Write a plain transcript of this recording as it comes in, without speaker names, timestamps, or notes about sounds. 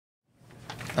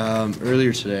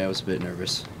Earlier today, I was a bit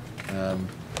nervous. I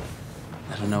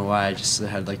don't know why. I just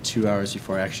had like 2 hours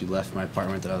before I actually left my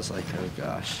apartment that I was like, oh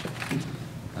gosh.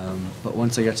 But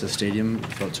once I got to the stadium,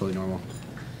 it felt totally normal.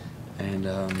 And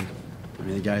I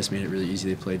mean, the guys made it really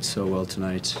easy. They played so well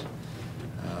tonight,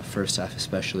 first half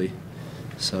especially.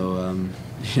 So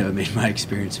it made my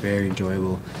experience very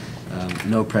enjoyable.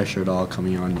 No pressure at all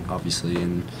coming on, obviously,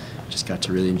 and just got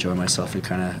to really enjoy myself and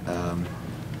kind of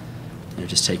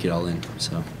just take it all in.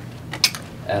 So.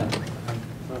 Adam.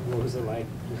 What was it like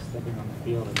just stepping on the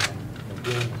field and then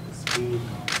dealing with the speed and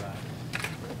all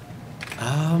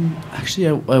that? Actually,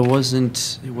 I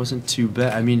wasn't. It wasn't too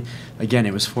bad. I mean, again,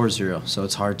 it was 4-0, so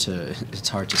it's hard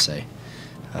to say.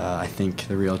 I think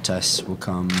the real tests will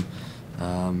come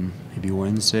maybe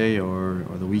Wednesday or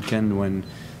the weekend when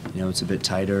it's a bit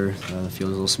tighter. The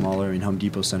field is a little smaller. I mean, Home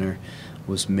Depot Center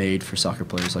was made for soccer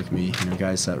players like me.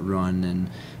 Guys that run and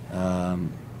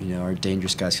are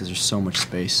dangerous guys because there's so much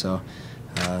space. So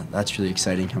that's really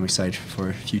exciting. I'm excited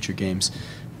for future games,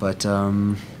 but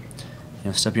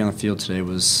stepping on the field today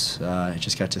was I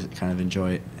just got to kind of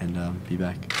enjoy it and be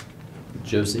back.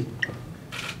 Josie.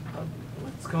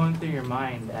 What's going through your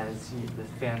mind as the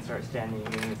fans start standing,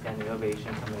 giving a standing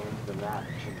ovation coming into the match?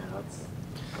 What's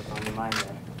on your mind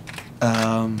there?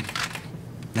 I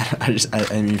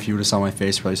mean, if you would have saw my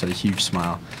face, probably said a huge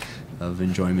smile of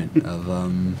enjoyment of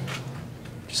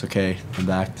just okay, I'm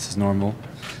back. This is normal.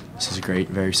 This is great.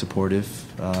 Very supportive.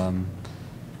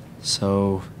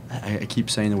 So I keep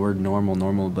saying the word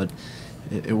normal, but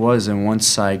it was. And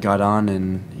once I got on,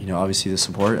 and obviously the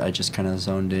support, I just kind of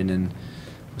zoned in and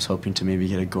was hoping to maybe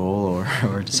get a goal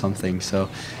or something. So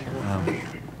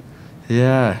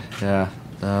yeah.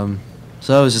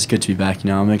 So it was just good to be back.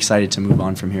 I'm excited to move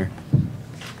on from here.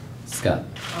 Scott.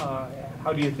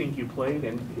 How do you think you played,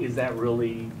 and does that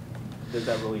really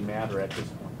matter at this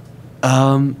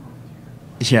point?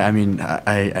 Yeah, I mean,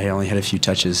 I only had a few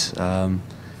touches,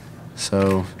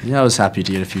 so I was happy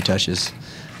to get a few touches.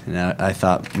 And I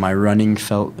thought my running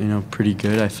felt pretty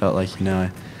good. I felt like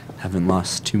I haven't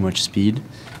lost too much speed,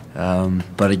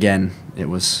 but again, it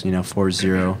was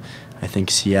 4-0. I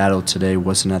think Seattle today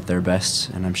wasn't at their best,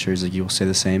 and I'm sure Ziggy will say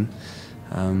the same.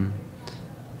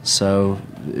 So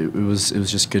it was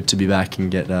just good to be back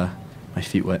and get my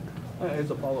feet wet.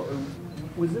 As a follow-up,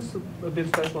 was this a bit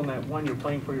special in that, one, you're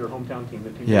playing for your hometown team,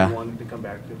 the team Yeah. you wanted to come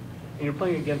back to, and you're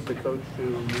playing against the coach who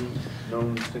you've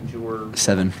known since you were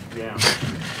 7. Yeah,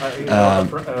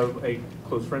 a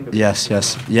close friend of Yes.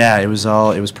 Yeah, it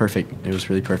was perfect. It was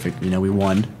really perfect. We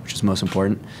won, which is most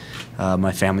important.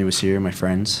 My family was here, my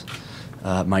friends,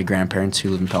 my grandparents who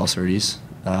live in Palos Verdes.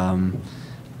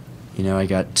 I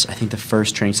got, I think, the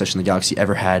first training session the Galaxy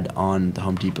ever had on the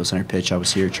Home Depot Center pitch. I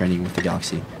was here training with the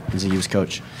Galaxy, and Ziggy was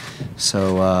coach.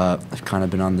 So I've kind of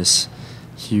been on this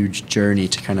huge journey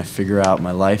to kind of figure out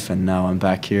my life, and now I'm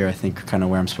back here, I think, kind of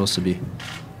where I'm supposed to be.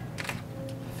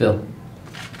 Phil.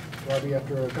 Robbie,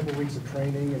 after a couple of weeks of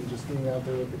training and just being out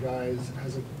there with the guys,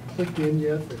 has it clicked in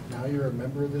yet that now you're a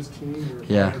member of this team? You're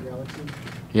a part of the Galaxy?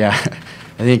 Yeah.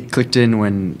 I think it clicked in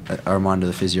when Armando,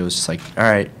 the physio, was just like, all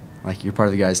right, like, you're part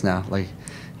of the guys now. Like,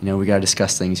 we got to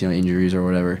discuss things, injuries or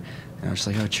whatever. And I was just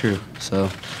like, oh, true. So,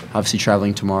 obviously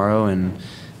traveling tomorrow, and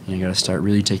you got to start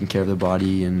really taking care of the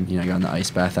body. And, I got in the ice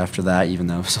bath after that, even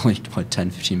though it was only, 10,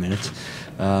 15 minutes.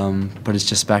 But it's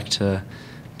just back to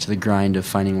the grind of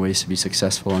finding ways to be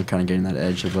successful and kind of getting that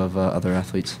edge above other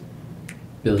athletes.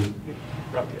 Billy.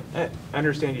 Robbie, I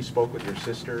understand you spoke with your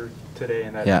sister today,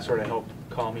 and that sort of helped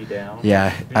calm you down.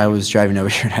 Yeah, I was driving over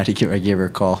here, and I gave her a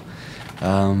call.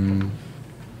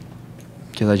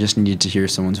 Because I just needed to hear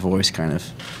someone's voice, kind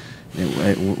of.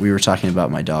 We were talking about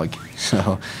my dog,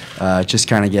 so just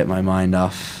kind of get my mind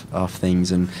off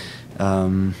things. And I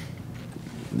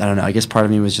don't know, I guess part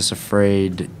of me was just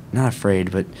not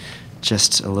afraid, but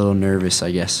just a little nervous,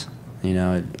 I guess.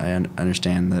 I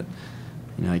understand that,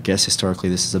 I guess historically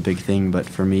this is a big thing, but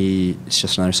for me, it's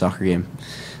just another soccer game.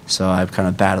 So I'm kind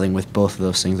of battling with both of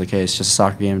those things. Like, hey, it's just a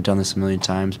soccer game. I've done this a million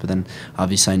times. But then,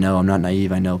 obviously, I know I'm not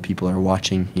naive. I know people are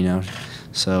watching,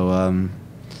 So,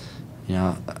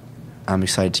 I'm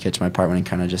excited to get to my apartment and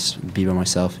kind of just be by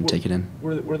myself and take it in.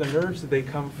 Were the nerves, did they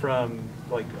come from,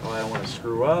 like, oh, I don't want to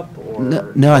screw up? Or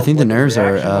no, I think the nerves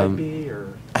are,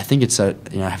 I think it's that,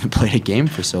 I haven't played a game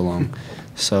for so long.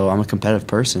 So I'm a competitive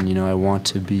person. I want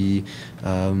to be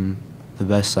the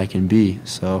best I can be.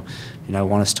 So, I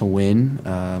want us to win.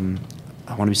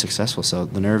 I want to be successful. So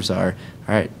the nerves are,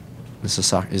 all right, this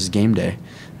is game day.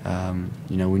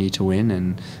 you know, we need to win,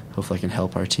 and hopefully I can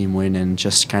help our team win, and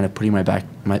just kind of putting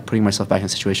myself back in a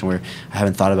situation where I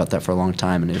haven't thought about that for a long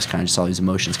time, and it was kind of just all these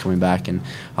emotions coming back. And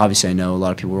obviously I know a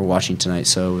lot of people were watching tonight,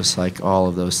 so it was like all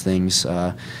of those things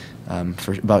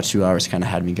for about 2 hours kind of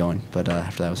had me going, but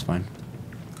after that it was fine.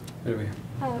 Right over here.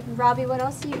 Robbie,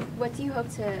 what do you hope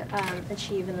to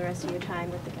achieve in the rest of your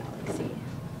time with the Galaxy?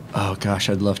 Oh gosh,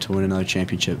 I'd love to win another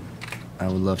championship. I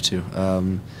would love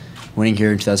to. Winning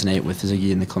here in 2008 with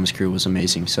Ziggy and the Columbus Crew was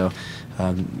amazing. So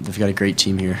they've got a great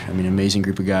team here. I mean, amazing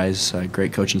group of guys,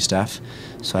 great coaching staff.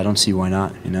 So I don't see why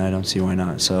not. You know, I don't see why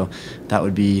not. So that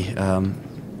would be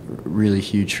really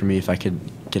huge for me if I could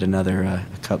get another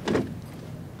cup.